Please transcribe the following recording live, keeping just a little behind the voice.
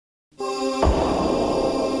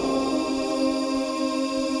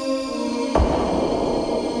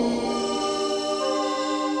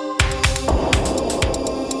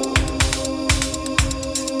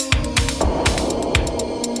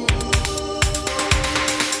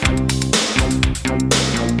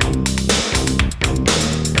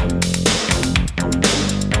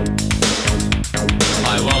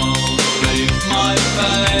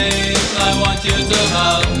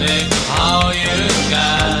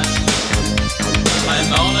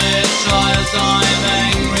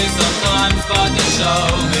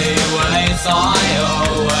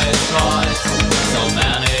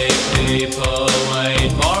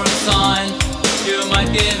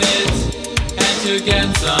to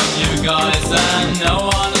get some new guys, and no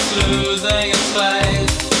one is losing its faith.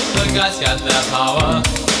 The guys got their power,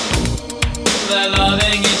 they're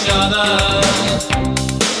loving each other.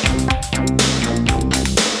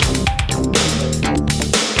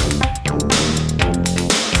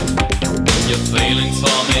 Your feelings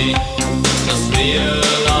for me, just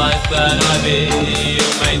realize that I be. You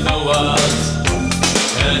made the words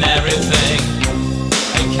and everything.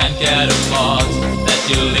 I can't get a thought that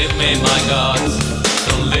you leave me, my God.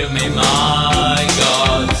 Don't leave me, my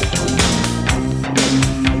God.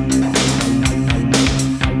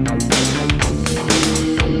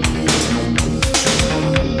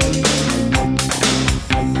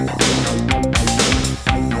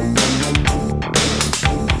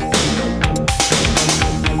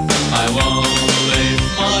 I won't leave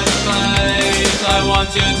my faith. I want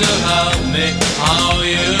you to help me how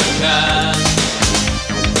you can.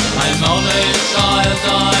 I'm only a child,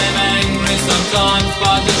 I'm angry sometimes,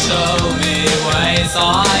 but to show me ways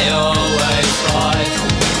I always right.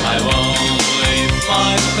 I won't leave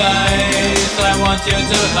my faith. I want you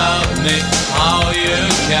to help me how you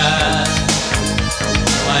can.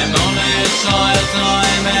 I'm only a child,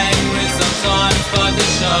 I'm angry sometimes, but to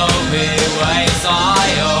show me ways I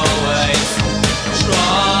always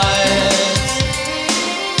tried.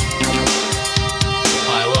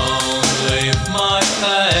 I won't leave my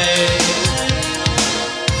faith.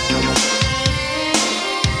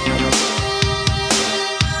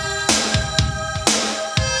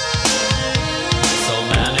 So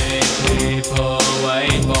many people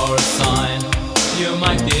wait for a sign. You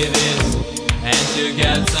might give it, and you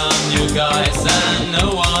get some new guys, and no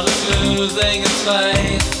one is losing its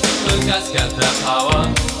faith. The guys got their power,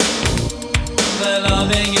 they're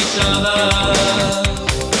loving each other.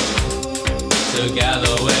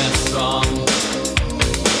 Together we're strong,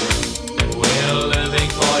 we're living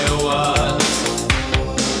for your words.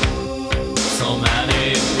 So many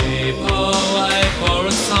people wait for a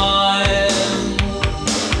sign.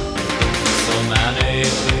 So many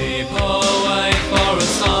people wait for a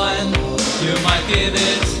sign. You might give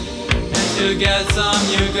it, and you get some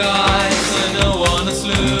new guys, and no one is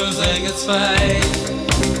losing its faith.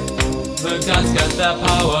 The guys got their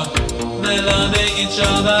power, they're loving each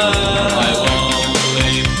other. I won't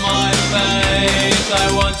leave my faith. I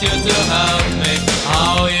want you to help me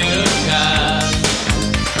how you can.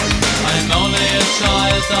 I'm only a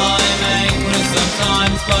child, I'm angry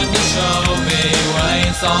sometimes, but to show me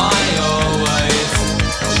ways I always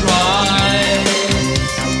try.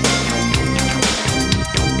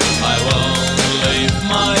 I won't leave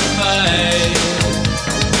my faith.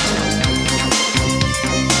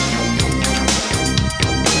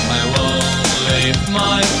 I won't leave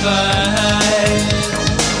my faith.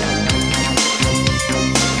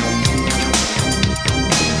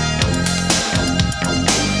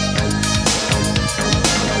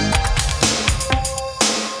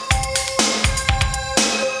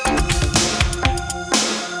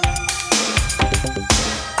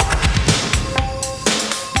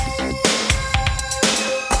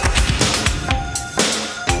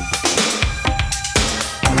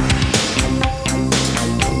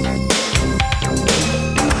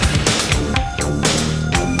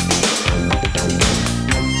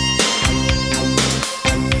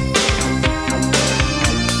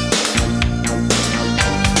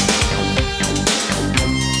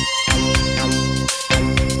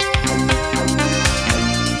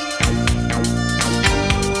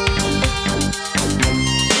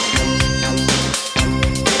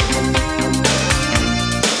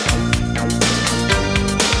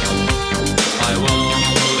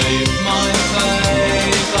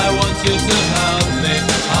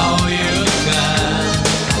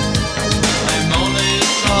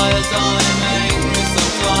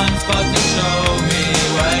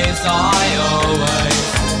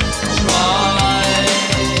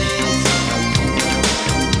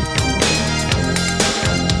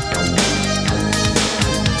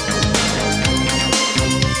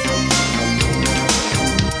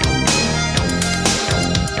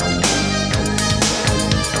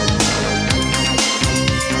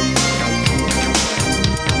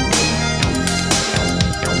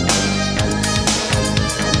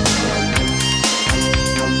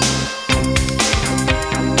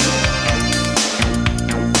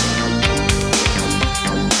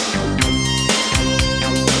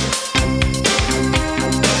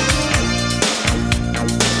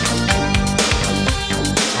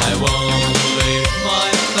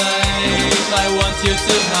 you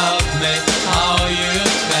to help me how you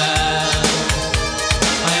can.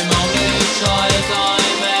 I'm only a child,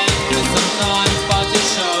 I'm angry sometimes, but you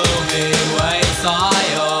show me ways I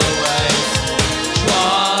always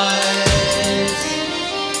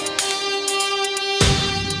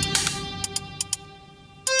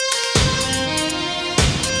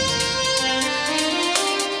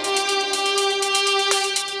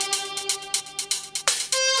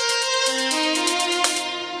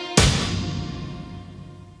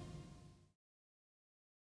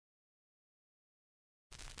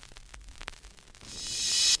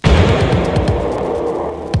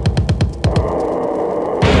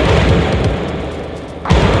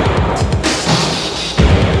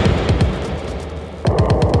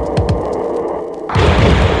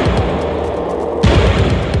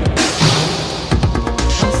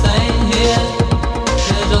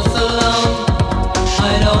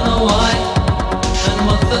I don't know why, and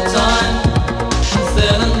what's the time? I'm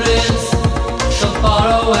still in dreams, so far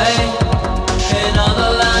away, in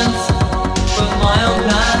other lands, with my own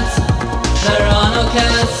plans. There are no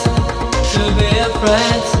cares to be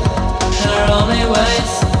afraid. There are only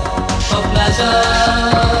ways of pleasure.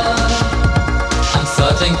 I'm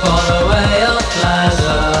searching for the way of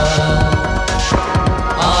pleasure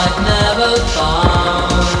I've never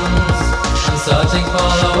found. I'm searching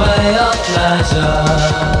for the way of pleasure.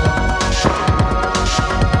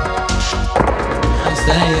 I'm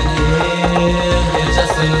staying here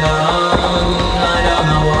just alone. I don't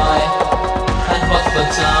know why, and what's the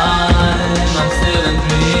time? I'm still in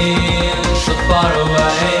dreams, so far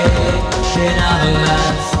away, in other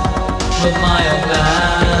lands, with my own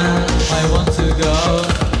plans. I want to go,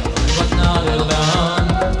 but not alone.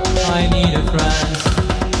 I need a friend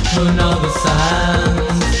who knows the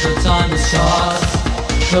sands. The time is short,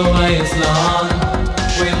 the way is long.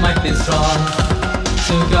 We might be strong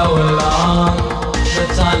to go along. The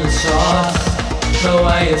time is short, the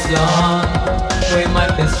way is long. We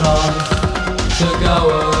might be strong to go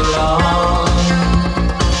along.